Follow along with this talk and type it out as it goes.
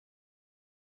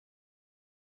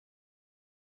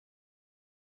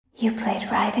You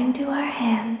played right into our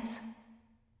hands.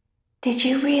 Did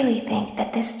you really think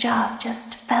that this job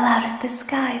just fell out of the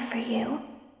sky for you?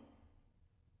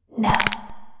 No.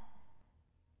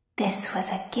 This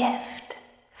was a gift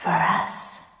for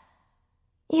us.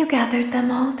 You gathered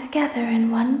them all together in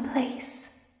one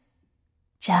place,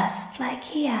 just like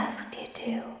he asked you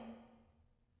to.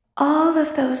 All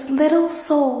of those little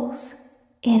souls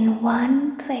in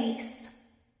one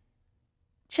place,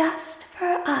 just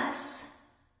for us.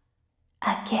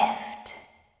 A gift.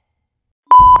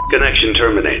 Connection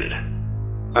terminated.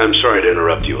 I'm sorry to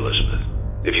interrupt you, Elizabeth,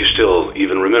 if you still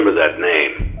even remember that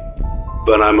name,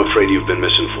 but I'm afraid you've been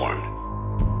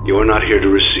misinformed. You are not here to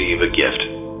receive a gift,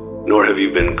 nor have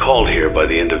you been called here by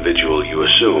the individual you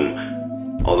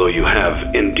assume, although you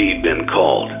have indeed been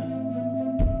called.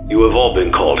 You have all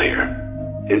been called here,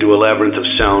 into a labyrinth of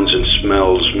sounds and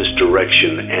smells,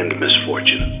 misdirection and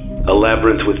misfortune. A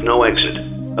labyrinth with no exit,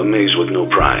 a maze with no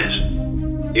prize.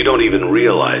 You don't even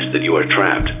realize that you are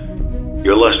trapped.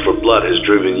 Your lust for blood has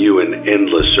driven you in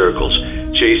endless circles,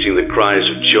 chasing the cries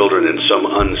of children in some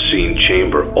unseen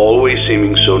chamber, always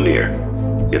seeming so near,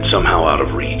 yet somehow out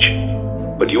of reach.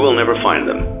 But you will never find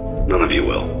them. None of you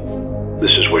will.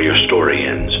 This is where your story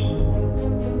ends.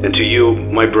 And to you,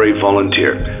 my brave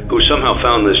volunteer, who somehow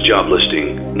found this job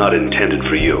listing not intended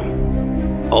for you.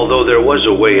 Although there was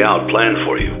a way out planned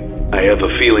for you, I have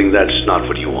a feeling that's not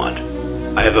what you want.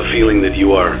 I have a feeling that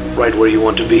you are right where you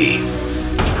want to be.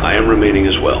 I am remaining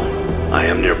as well. I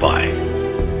am nearby.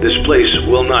 This place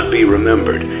will not be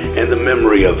remembered, and the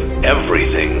memory of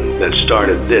everything that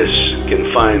started this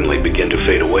can finally begin to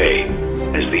fade away,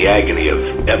 as the agony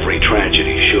of every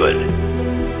tragedy should.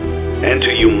 And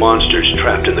to you monsters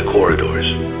trapped in the corridors,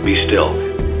 be still,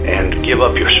 and give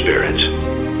up your spirits.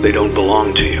 They don't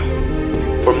belong to you.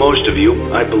 For most of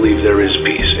you, I believe there is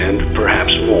peace, and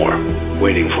perhaps more,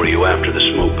 waiting for you after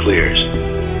the smoke clears.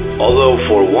 Although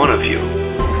for one of you,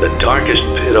 the darkest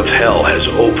pit of hell has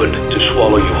opened to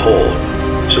swallow you whole,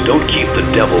 so don't keep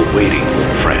the devil waiting,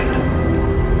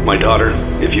 friend. My daughter,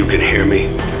 if you can hear me,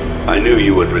 I knew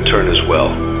you would return as well.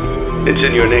 It's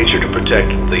in your nature to protect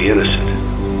the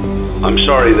innocent. I'm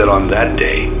sorry that on that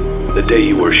day, the day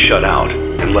you were shut out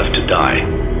and left to die,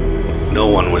 no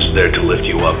one was there to lift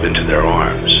you up into their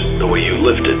arms, the way you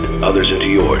lifted others into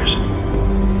yours.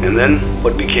 And then,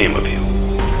 what became of you?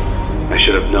 I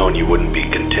should have known you wouldn't be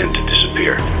content to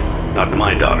disappear. Not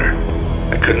my daughter.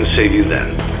 I couldn't save you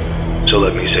then, so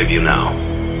let me save you now.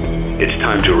 It's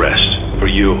time to rest, for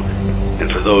you, and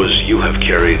for those you have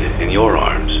carried in your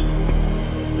arms.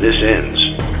 This ends,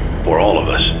 for all of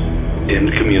us, in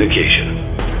communication.